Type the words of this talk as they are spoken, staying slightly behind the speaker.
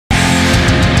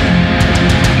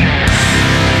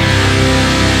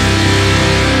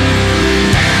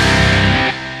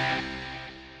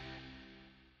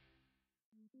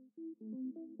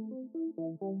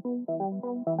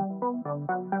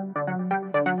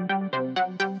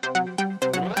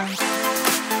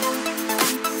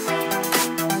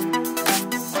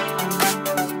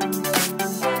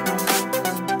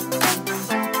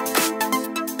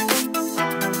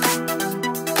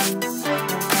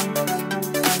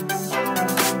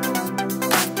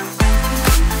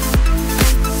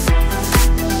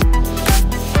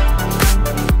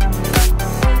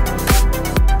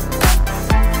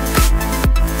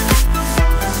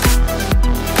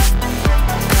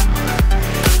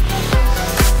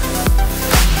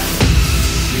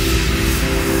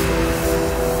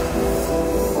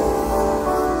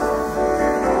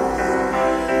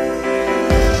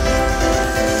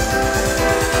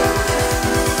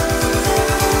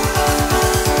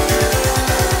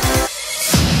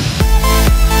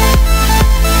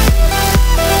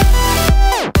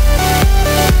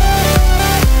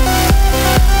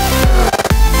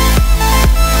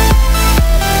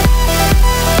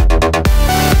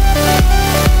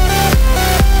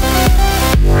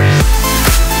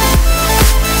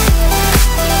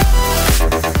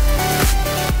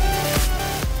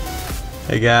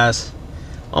Hey guys,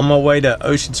 on my way to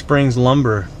Ocean Springs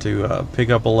Lumber to pick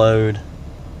up a load.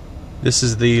 This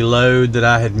is the load that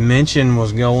I had mentioned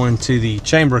was going to the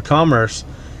Chamber of Commerce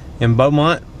in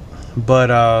Beaumont,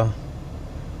 but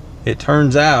it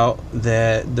turns out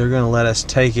that they're going to let us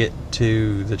take it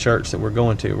to the church that we're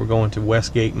going to. We're going to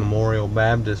Westgate Memorial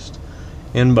Baptist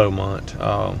in Beaumont.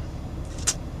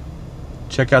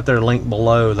 Check out their link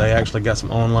below. They actually got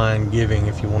some online giving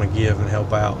if you want to give and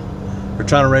help out. We're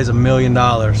trying to raise $1 million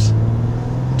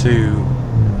to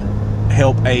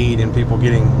help aid in people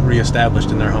getting reestablished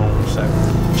in their homes. So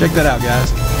check that out,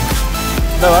 guys.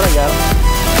 No, I didn't got them.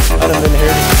 I done been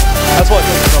here. That's what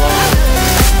took so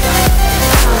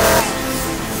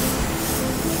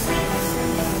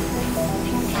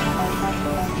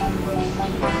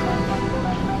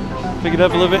long. Pick it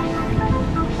up a little bit.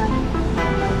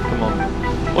 Come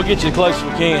on. We'll get you as close as we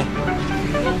can.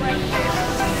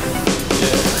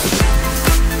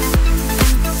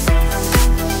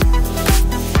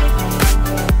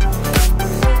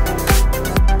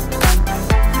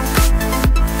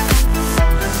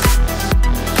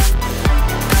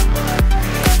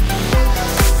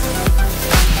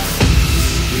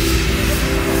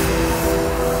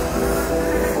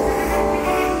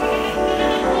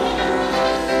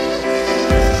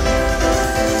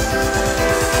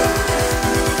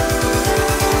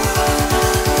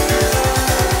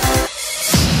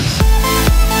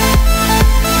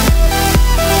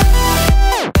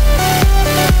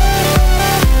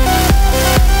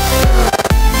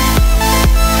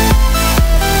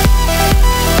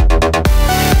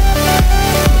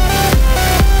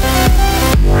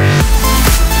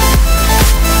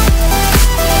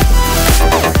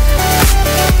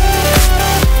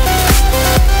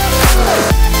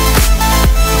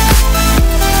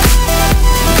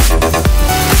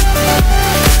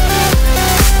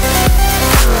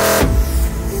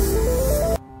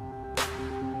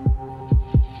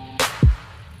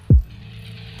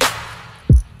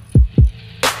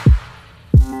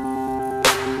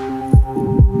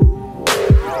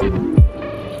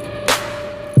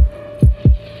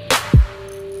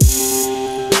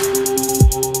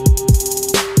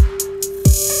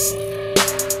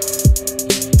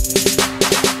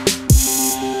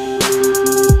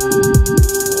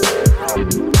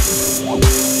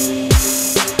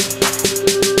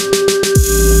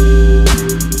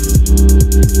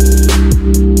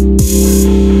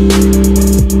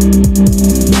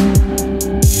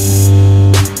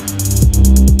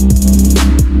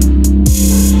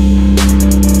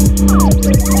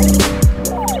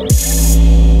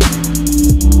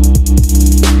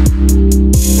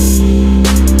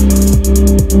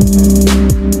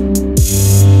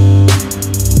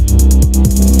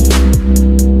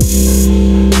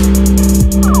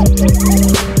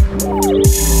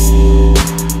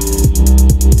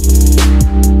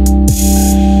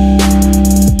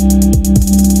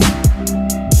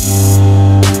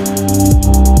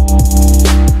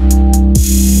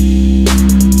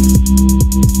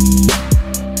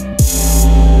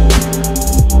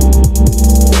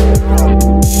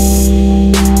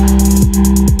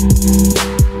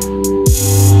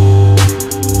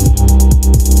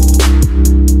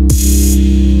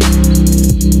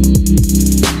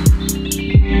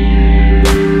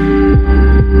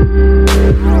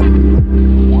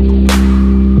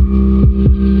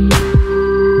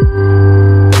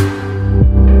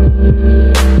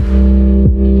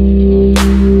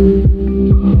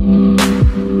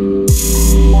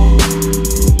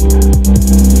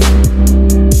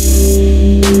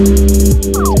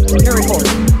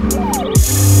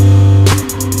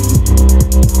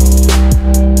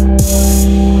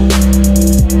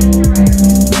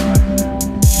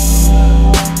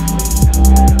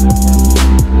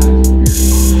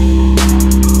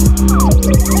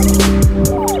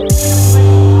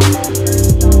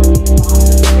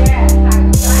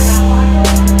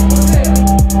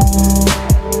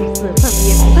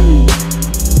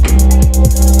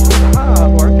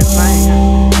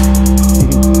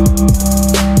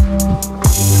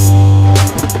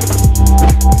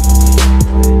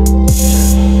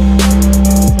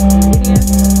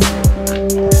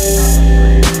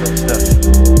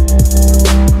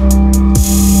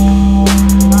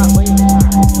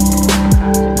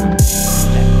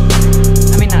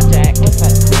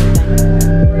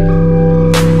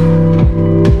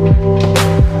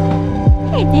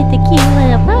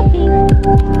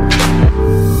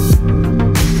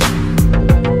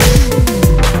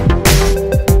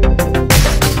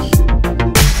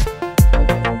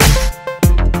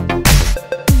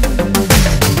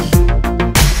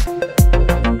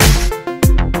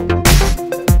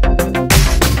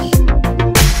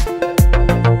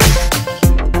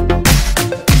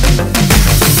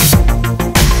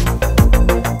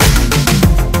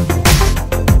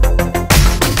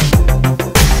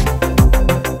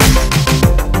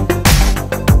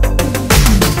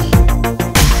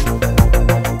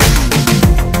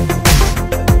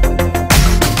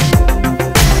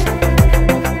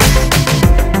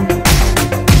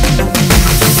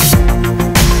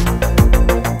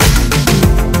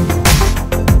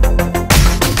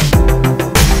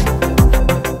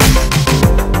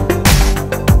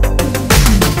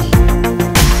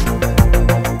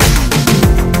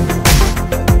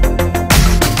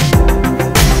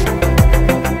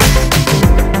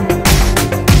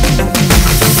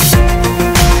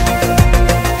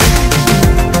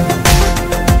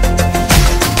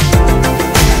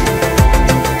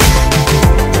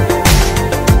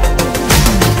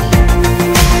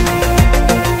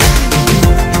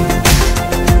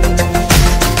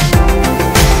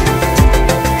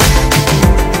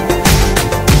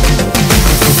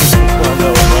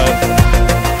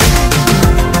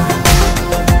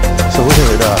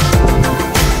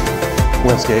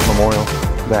 Westgate Memorial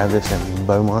Baptist in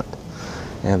Beaumont,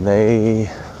 and they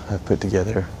have put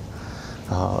together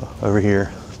over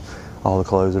here all the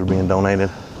clothes that are being donated.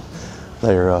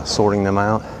 They're sorting them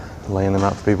out, laying them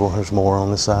out for people. There's more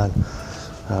on this side.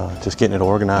 Just getting it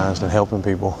organized and helping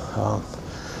people.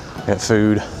 Got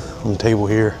food on the table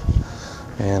here,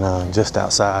 and just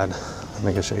outside, I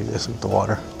think I'll show you this with the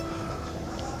water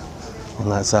on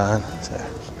that side.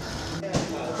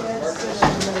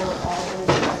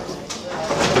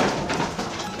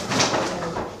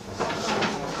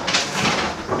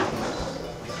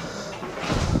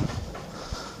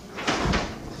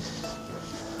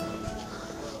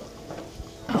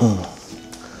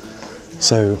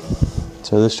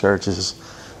 So this church is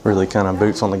really kind of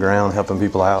boots on the ground, helping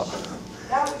people out.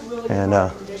 And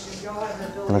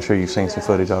I'm sure you've seen some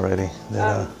footage already.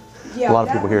 That, a lot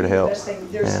of people here to help.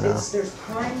 And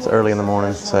it's early in the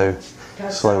morning, so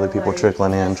slowly people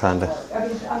trickling in, trying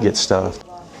to get stuff.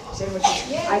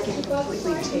 I can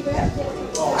completely take that for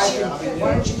you.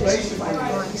 Why don't you just provide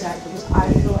contact, because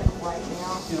I feel like right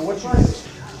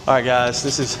now. All right, guys,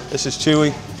 this is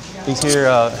Chewy. He's here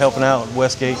helping out at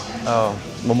Westgate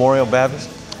Memorial Baptist,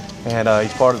 and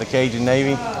he's part of the Cajun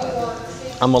Navy.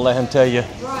 I'm gonna let him tell you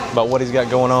about what he's got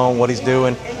going on, what he's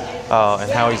doing,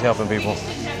 and how he's helping people.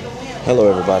 Hello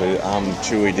everybody, I'm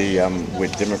Chewy D. I'm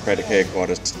with Democratic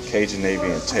Headquarters, Cajun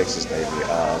Navy and Texas Navy.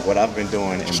 What I've been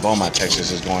doing in Beaumont,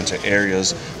 Texas is going to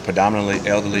areas predominantly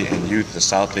elderly and youth, the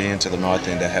south end to the north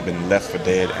end, that have been left for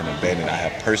dead and abandoned. I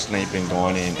have personally been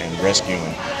going in and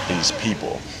rescuing these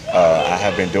people. I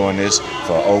have been doing this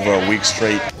for over a week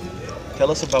straight.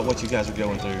 Tell us about what you guys are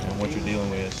going through and what you're dealing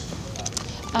with.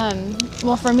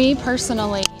 Well, for me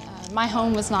personally, my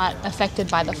home was not affected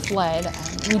by the flood.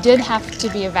 We did have to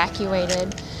be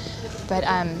evacuated, but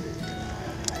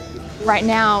right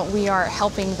now we are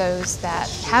helping those that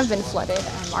have been flooded.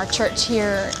 Our church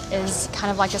here is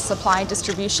kind of like a supply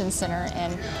distribution center,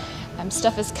 and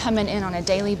stuff is coming in on a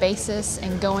daily basis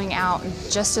and going out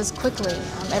just as quickly.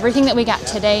 Everything that we got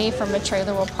today from a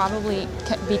trailer will probably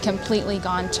be completely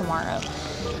gone tomorrow.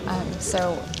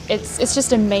 So it's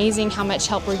just amazing how much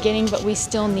help we're getting, but we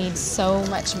still need so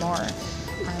much more.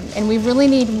 And we really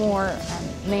need more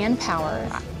manpower.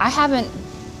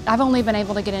 I've only been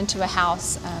able to get into a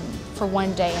house for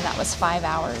one day, and that was 5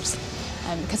 hours,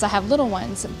 because I have little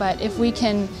ones. But if we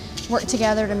can work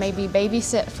together to maybe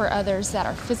babysit for others that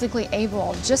are physically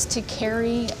able just to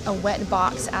carry a wet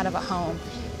box out of a home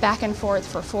back and forth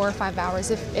for 4 or 5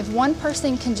 hours. If one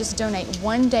person can just donate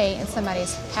one day in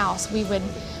somebody's house, we would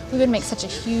make such a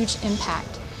huge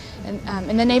impact. And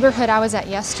in the neighborhood I was at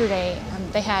yesterday,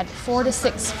 they had 4 to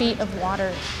 6 feet of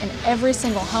water in every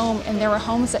single home, and there were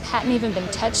homes that hadn't even been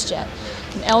touched yet.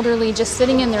 An elderly just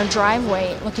sitting in their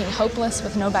driveway looking hopeless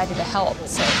with nobody to help.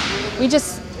 So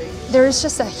there's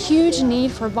just a huge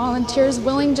need for volunteers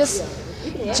willing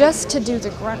just to do the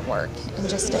grunt work and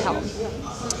just to help.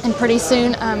 And pretty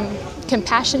soon,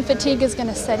 compassion fatigue is going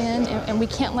to set in, and we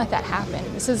can't let that happen.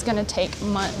 This is going to take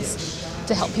months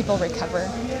to help people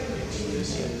recover.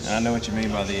 I know what you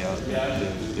mean by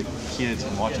the kids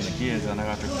and watching the kids. I know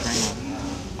after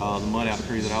Katrina, the mud out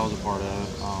crew that I was a part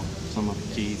of, some of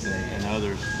Keith and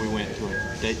others, we went to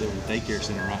there was a daycare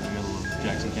center right in the middle of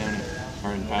Jackson County,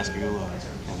 or in Pascagoula,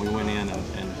 and we went in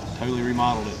and totally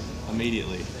remodeled it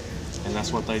immediately. And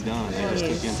that's what they've done. They just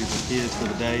took in people's kids for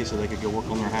the day so they could go work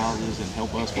on their houses and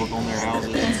help us work on their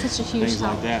houses. That's such a huge things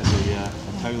help. like that. So yeah,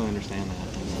 I totally understand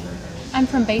that. I'm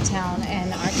from Baytown,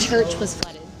 and our church was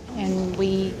flooded, and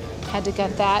we had to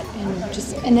gut that,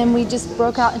 and then we just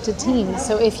broke out into teams.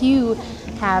 So if you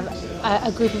have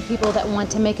a group of people that want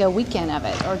to make a weekend of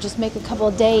it, or just make a couple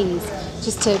of days,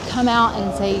 just to come out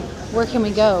and say, where can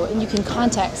we go? And you can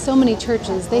contact so many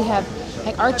churches. They have,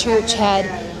 like our church had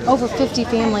over 50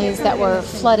 families that were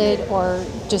flooded, or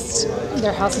just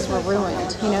their houses were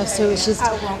ruined, so it's just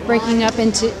breaking up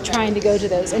into trying to go to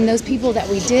those. And those people that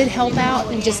we did help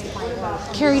out and just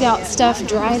carried out stuff,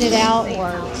 dried it out,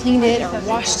 or cleaned it, or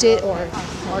washed it, or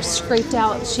scraped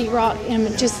out sheetrock,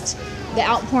 and just the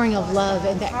outpouring of love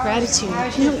and that gratitude.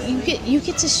 You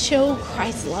get to show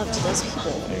Christ's love to those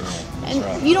people,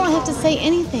 and you don't have to say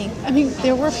anything. I mean,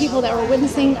 there were people that were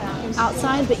witnessing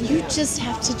outside, but you just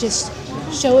have to just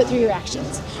show it through your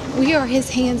actions. We are His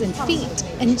hands and feet,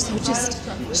 and so just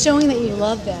showing that you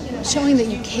love them, showing that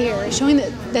you care, showing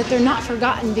that they're not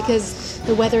forgotten because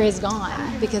the weather is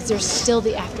gone, because there's still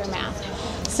the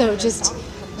aftermath. So just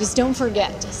don't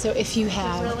forget. So if you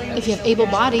have able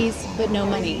bodies but no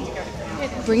money,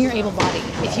 bring your able body.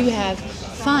 If you have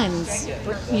funds,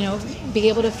 be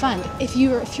able to fund. If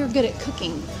you're good at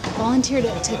cooking, volunteer to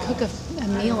cook a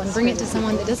meal and bring it to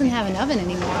someone that doesn't have an oven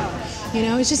anymore.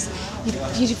 It's just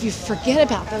you forget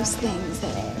about those things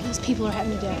that those people are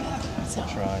having to deal with. So.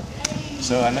 That's right.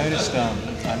 So I noticed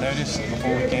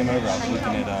before we came over, I was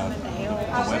looking at the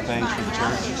webpage for the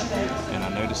church, and I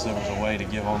noticed there was a way to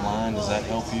give online. Does that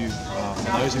help you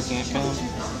for those who can't come?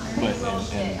 But I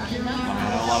mean, I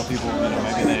know a lot of people,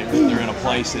 maybe they're in a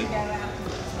place that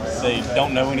they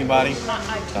don't know anybody.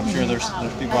 I'm sure there's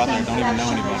people out there that don't even know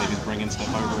anybody who's bringing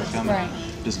stuff over and coming. Right.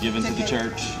 Just giving to the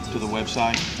church, to the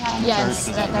website on the Yes,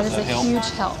 church. that is a help? huge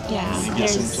help. Yes. And get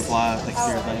some supplies, take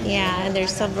care of things. Yeah, and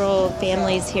there's several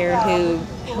families here who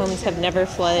homes have never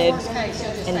flooded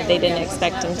and they didn't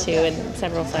expect them to, and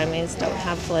several families don't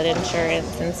have flood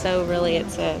insurance, and so really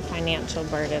it's a financial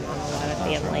burden on a lot of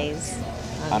families.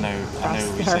 I know we've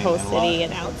Our seen whole it a lot. city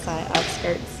and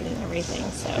outskirts and everything.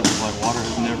 So It's like water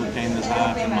has never came this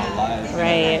high in my life.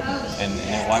 right. And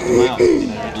it wiped them out.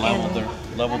 It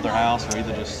leveled their house, or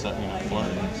either just flooded. So.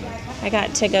 I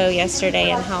got to go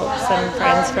yesterday and help some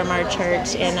friends from our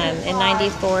church. In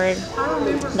 '94,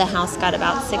 the house got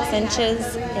about 6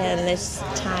 inches, and this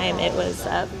time it was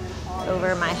up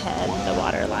over my head, the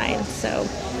water line. So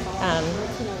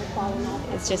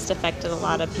it's just affected a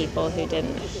lot of people who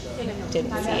didn't see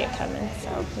it coming.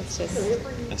 So it's just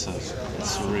It's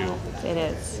surreal. it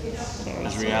is. Very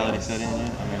Has surreal. reality set in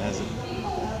yet? I mean, has it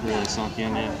really sunk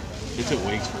in yet? It took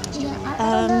weeks for us to I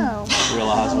don't know.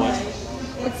 realize what.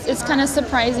 It's kind of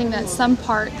surprising that some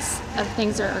parts of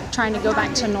things are trying to go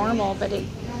back to normal, but it's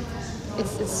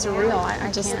surreal.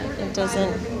 I Just can't. it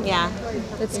doesn't. Yeah.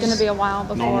 It's going to be a while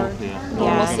before Normal, yeah. Yeah,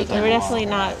 normalcy we're comes. definitely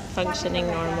not functioning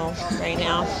normal right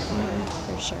now,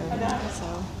 for sure.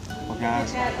 So, Well,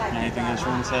 guys, anything else you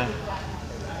want to say?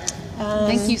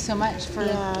 Thank you so much for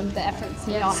yeah. the efforts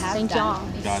that Yes, y'all have thank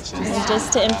done. y'all. Gotcha. and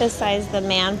just to emphasize the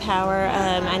manpower,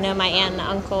 I know my aunt and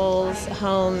uncle's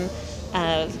home,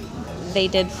 they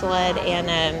did flood, and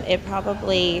it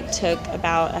probably took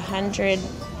about 100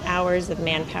 hours of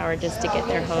manpower just to get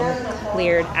their home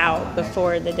cleared out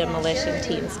before the demolition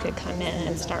teams could come in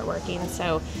and start working.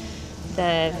 So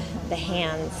the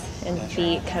hands and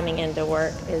feet coming into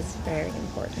work is very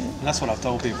important. And that's what I've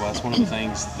told people. That's one of the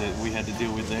things that we had to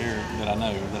deal with there that I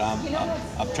know, that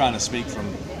I'm trying to speak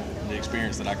from the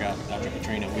experience that I got after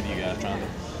Katrina with you guys, trying to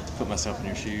put myself in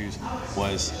your shoes,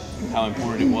 was how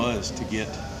important it was to get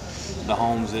the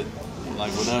homes that,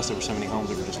 like with us, there were so many homes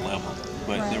that were just level,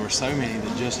 but there were so many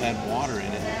that just had water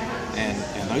in it,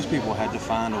 and those people had to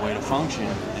find a way to function,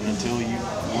 and until you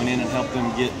went in and helped them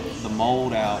get the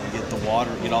mold out and get the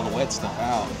water, get all the wet stuff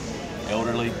out.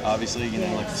 Elderly, obviously,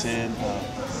 like you said,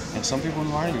 and some people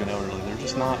who aren't even elderly, they're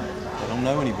just not, they don't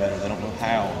know any better, they don't know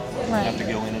how. You have to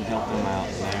go in and help them out,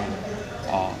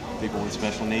 people with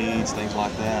special needs, things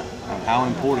like that. How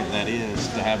important that is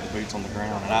to have the boots on the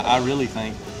ground. And I really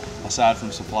think, aside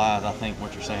from supplies, I think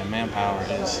what you're saying, manpower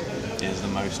is the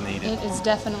most needed. It is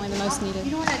definitely the most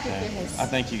needed. Okay. I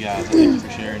thank you guys. I thank you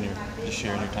for sharing your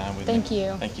time with me. Thank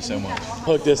you. Thank you so much.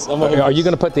 Are you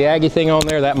going to put the Aggie thing on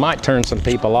there? That might turn some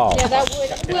people off. Yeah, that would.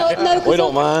 Well, no, 'cause We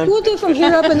don't mind. We'll do from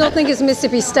here up, and they'll think it's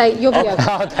Mississippi State. You'll be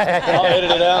okay. I'll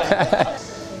edit it out.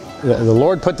 The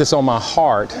Lord put this on my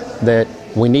heart that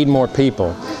we need more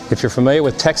people. If you're familiar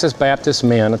with Texas Baptist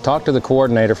Men, talk to the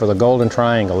coordinator for the Golden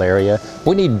Triangle area.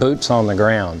 We need boots on the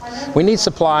ground. We need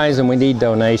supplies and we need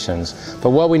donations. But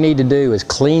what we need to do is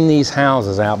clean these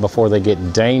houses out before they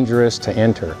get dangerous to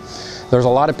enter. There's a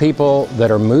lot of people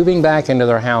that are moving back into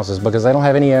their houses because they don't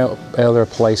have any other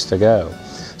place to go.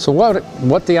 So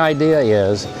what the idea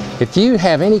is, if you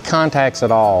have any contacts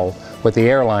at all with the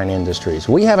airline industries,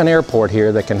 we have an airport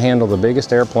here that can handle the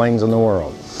biggest airplanes in the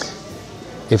world.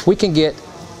 If we can get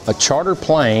a charter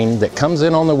plane that comes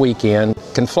in on the weekend,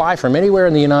 can fly from anywhere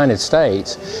in the United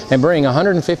States and bring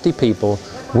 150 people,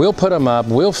 we'll put them up,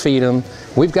 we'll feed them,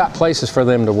 we've got places for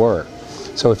them to work.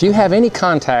 So if you have any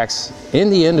contacts in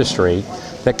the industry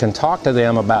that can talk to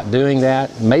them about doing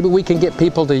that, maybe we can get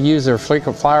people to use their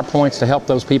frequent flyer points to help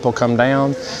those people come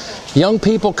down. Young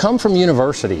people, come from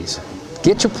universities.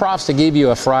 Get your profs to give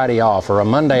you a Friday off or a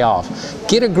Monday off.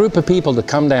 Get a group of people to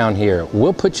come down here.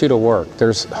 We'll put you to work.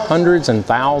 There's hundreds and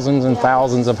thousands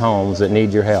of homes that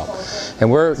need your help. And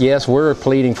we're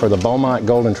pleading for the Beaumont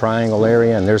Golden Triangle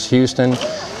area, and there's Houston.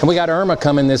 And we got Irma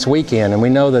coming this weekend, and we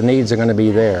know the needs are going to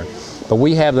be there. But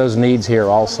we have those needs here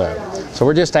also. So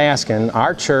we're just asking,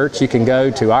 our church, you can go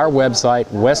to our website,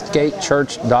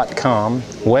 westgatechurch.com,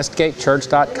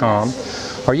 westgatechurch.com,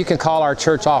 or you can call our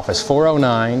church office,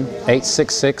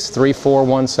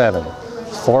 409-866-3417,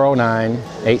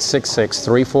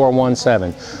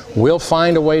 409-866-3417. We'll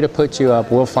find a way to put you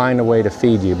up. We'll find a way to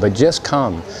feed you. But just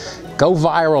come. Go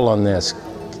viral on this.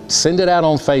 Send it out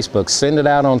on Facebook. Send it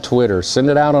out on Twitter. Send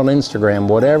it out on Instagram.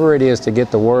 Whatever it is to get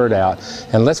the word out.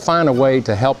 And let's find a way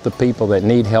to help the people that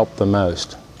need help the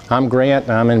most. I'm Grant,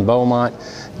 and I'm in Beaumont.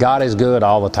 God is good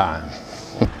all the time.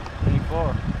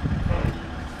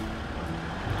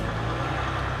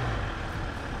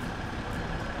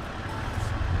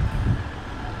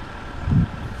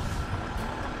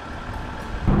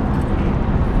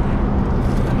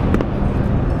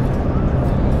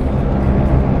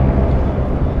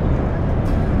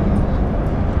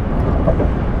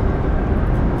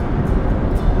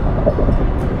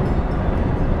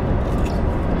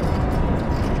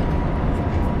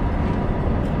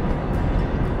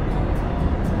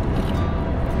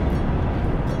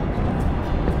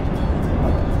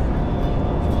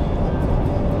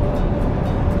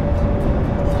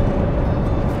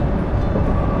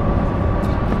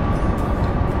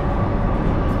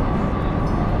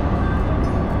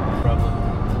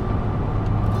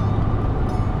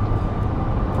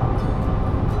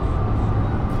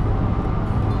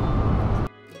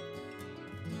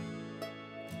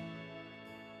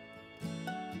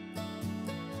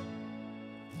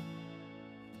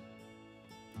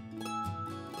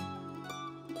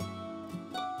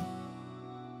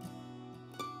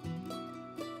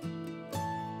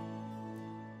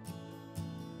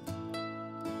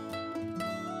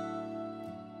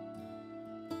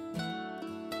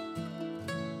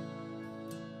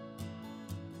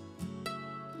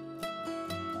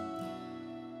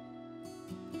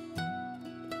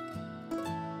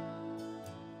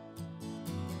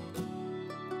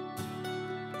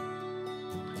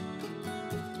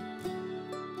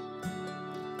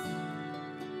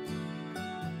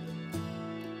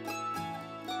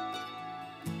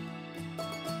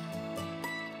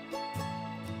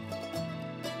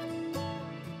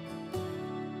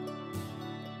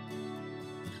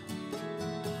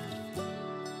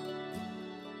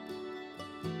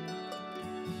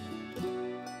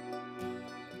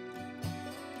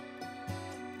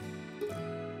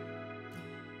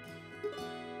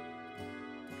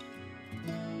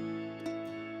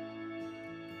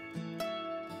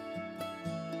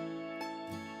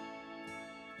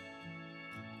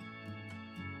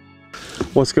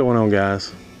 What's going on,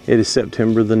 guys? It is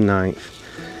September the 9th,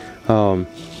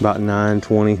 about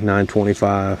 9:20,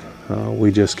 9:25.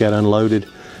 We just got unloaded,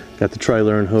 got the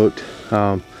trailer unhooked.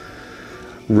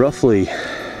 Roughly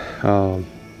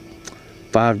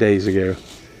 5 days ago,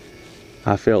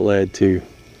 I felt led to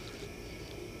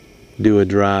do a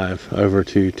drive over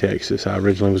to Texas. I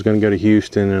originally was going to go to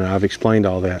Houston, and I've explained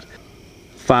all that.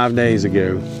 5 days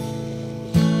ago,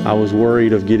 I was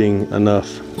worried of getting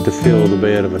enough to fill the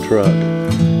bed of a truck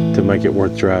to make it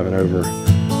worth driving over.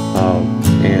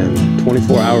 And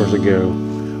 24 hours ago,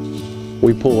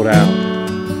 we pulled out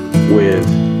with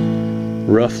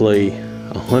roughly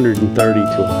 130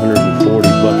 to 140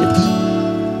 buckets.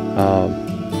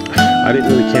 I didn't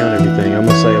really count everything. I'm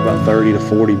gonna say about 30 to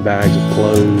 40 bags of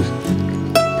clothes,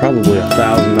 probably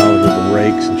 $1,000 worth of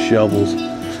rakes and shovels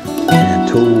and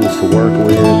tools to work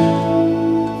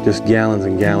with, just gallons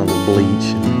and gallons of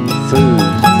bleach, and food,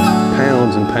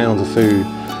 pounds and pounds of food,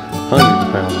 hundreds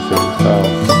of pounds of food.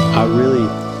 I really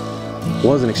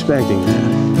wasn't expecting that.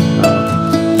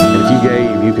 And if you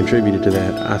gave, you contributed to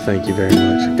that, I thank you very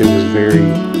much. It was very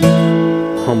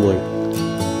humbling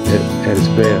at its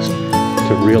best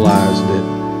to realize that,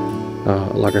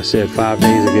 like I said, 5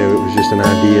 days ago, it was just an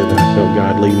idea that I felt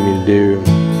God leading me to do,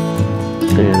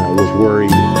 and I was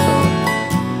worried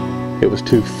it was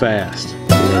too fast.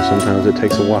 You know, sometimes it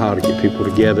takes a while to get people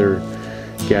together,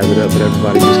 gathered up, but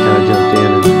everybody just kind of jumped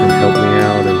in and helped me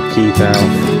out, and Keith out.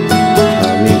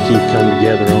 Me and Keith come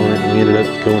together on it, and we ended up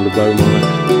going to Beaumont.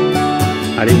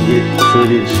 I didn't get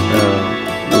footage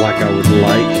like I would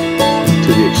like, to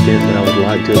the extent that I would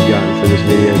like to have gotten for this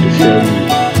video, to show you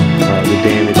the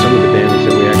damage, some of the damage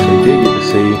that we actually did get to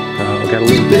see. I got a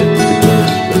little bit to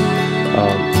glimpse, but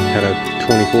had a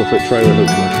 24-foot trailer hooked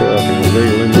to my truck, and was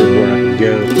very limited where I could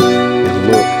go and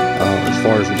look. As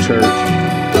far as the church,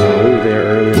 we were there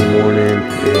early in the morning,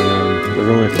 and there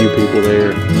were only a few people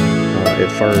there at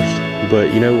first.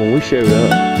 But you know, when we showed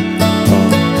up,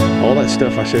 all that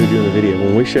stuff I showed you in the video,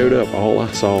 when we showed up, all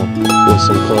I saw was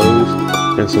some clothes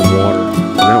and some water,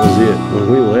 and that was it.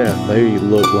 When we left, they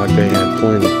looked like they had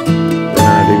plenty, and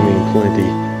I do mean plenty,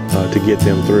 to get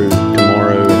them through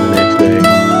tomorrow and the next day,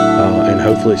 and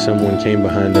hopefully someone came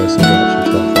behind us and dropped some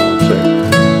stuff off. So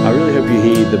I really hope you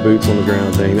heed the boots on the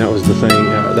ground thing. That was the thing,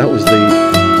 that was the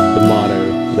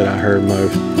motto that I heard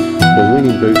most, was we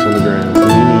need boots on the ground. We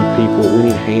need people, we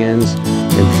need hands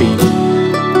and feet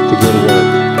to go to work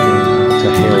and to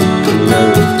help. And, you know,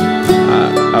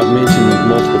 I've mentioned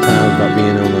multiple times about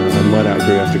being on a mud out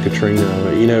crew after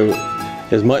Katrina. You know,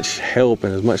 as much help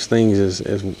and as much things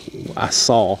as I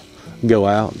saw go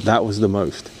out, that was the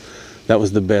most. That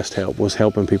was the best help, was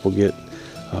helping people get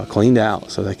cleaned out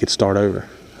so they could start over.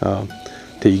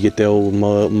 Till you get the old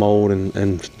mold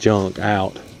and junk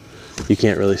out, you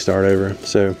can't really start over.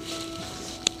 So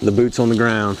the boots on the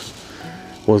ground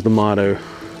was the motto.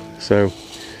 So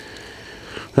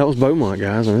that was Beaumont,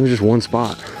 guys. I mean, it was just one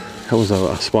spot. That was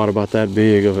a spot about that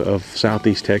big of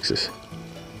southeast Texas.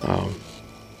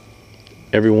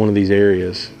 Every one of these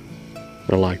areas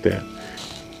are like that.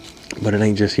 But it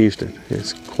ain't just Houston.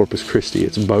 It's Corpus Christi,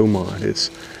 it's Beaumont, it's,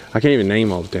 I can't even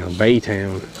name all the towns,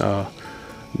 Baytown.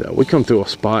 We come through a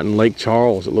spot in Lake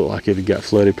Charles. It looked like it had got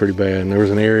flooded pretty bad. And there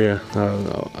was an area,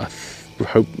 I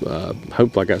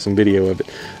hope I got some video of it.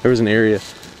 There was an area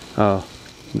that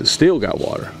still got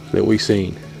water that we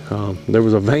seen. There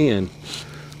was a van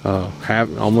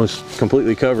almost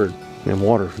completely covered in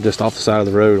water just off the side of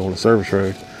the road on a service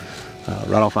road,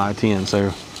 right off I-10.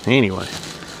 So anyway,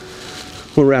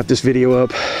 we'll wrap this video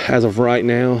up. As of right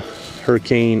now,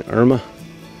 Hurricane Irma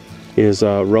is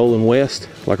rolling west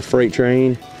like a freight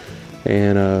train,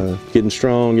 and getting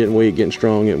strong, getting weak, getting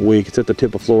strong, getting weak. It's at the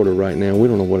tip of Florida right now. We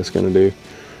don't know what it's going to do.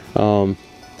 And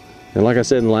like I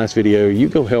said in the last video, you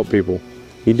go help people.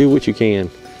 You do what you can,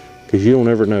 because you don't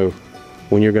ever know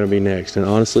when you're going to be next. And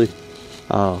honestly,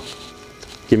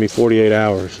 give me 48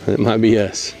 hours, it might be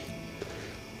us.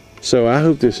 So I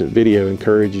hope this video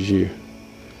encourages you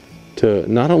to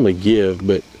not only give,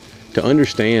 but to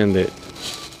understand that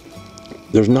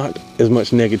there's not as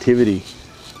much negativity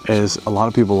as a lot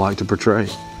of people like to portray.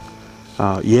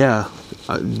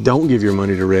 Don't give your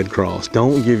money to Red Cross.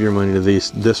 Don't give your money to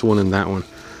this one and that one.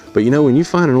 But you know, when you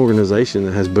find an organization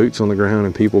that has boots on the ground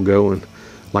and people going,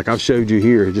 like I've showed you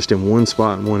here, just in one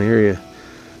spot in one area,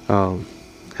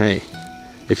 hey,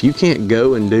 if you can't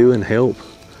go and do and help,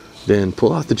 then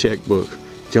pull out the checkbook,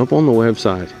 jump on the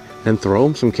website, and throw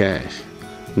them some cash.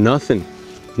 Nothing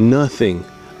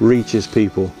reaches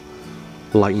people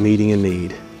like meeting a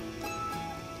need.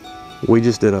 We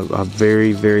just did a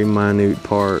very, very minute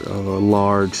part of a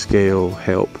large scale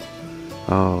help,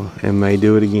 and may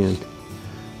do it again.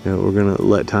 You know, we're gonna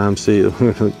let time see.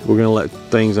 We're gonna let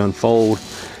things unfold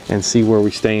and see where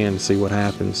we stand, see what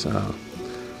happens.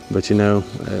 But you know,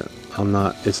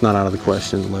 it's not out of the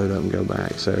question to load up and go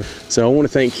back. So I want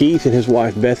to thank Keith and his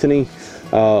wife Bethany,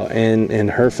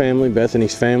 and her family,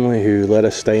 Bethany's family, who let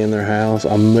us stay in their house.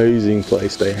 Amazing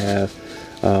place they have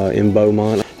in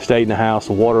Beaumont. Stayed in the house.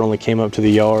 The water only came up to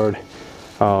the yard.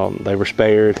 They were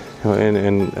spared,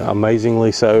 and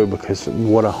amazingly so, because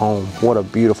what a home, what a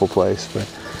beautiful place. But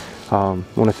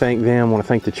want to thank them. Want to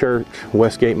thank the church,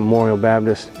 Westgate Memorial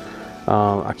Baptist.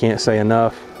 I can't say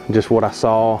enough. Just what I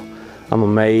saw, I'm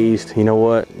amazed. You know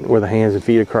what? We're the hands and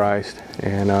feet of Christ,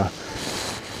 and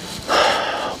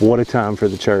what a time for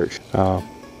the church.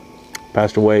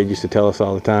 Pastor Wade used to tell us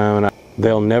all the time, and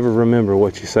they'll never remember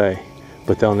what you say,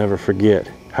 but they'll never forget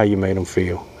how you made them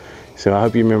feel. So I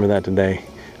hope you remember that today.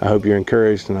 I hope you're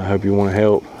encouraged, and I hope you want to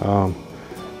help.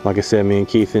 Like I said, me and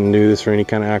Keith didn't do this for any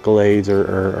kind of accolades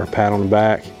or pat on the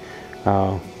back,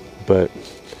 but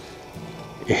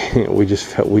we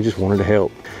just wanted to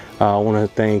help. I want to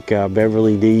thank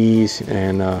Beverly Dees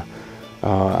and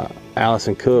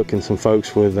Allison Cook and some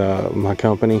folks with my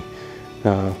company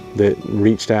that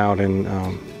reached out and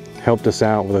helped us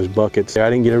out with those buckets. I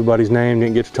didn't get everybody's name,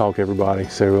 didn't get to talk to everybody.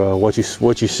 So what you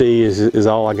see is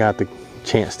all I got the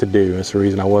chance to do. That's the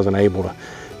reason I wasn't able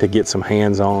to get some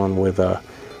hands-on with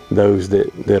those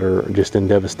that are just in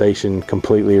devastation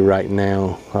completely right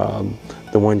now.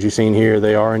 The ones you've seen here,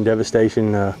 they are in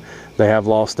devastation. They have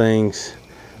lost things,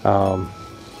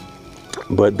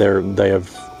 but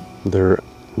they're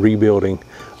rebuilding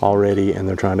already, and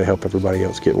they're trying to help everybody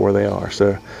else get where they are.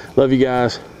 So love you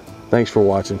guys. Thanks for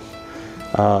watching.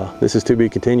 This is to be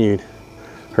continued.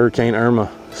 Hurricane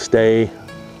Irma, stay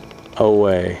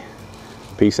away.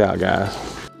 Peace out, guys.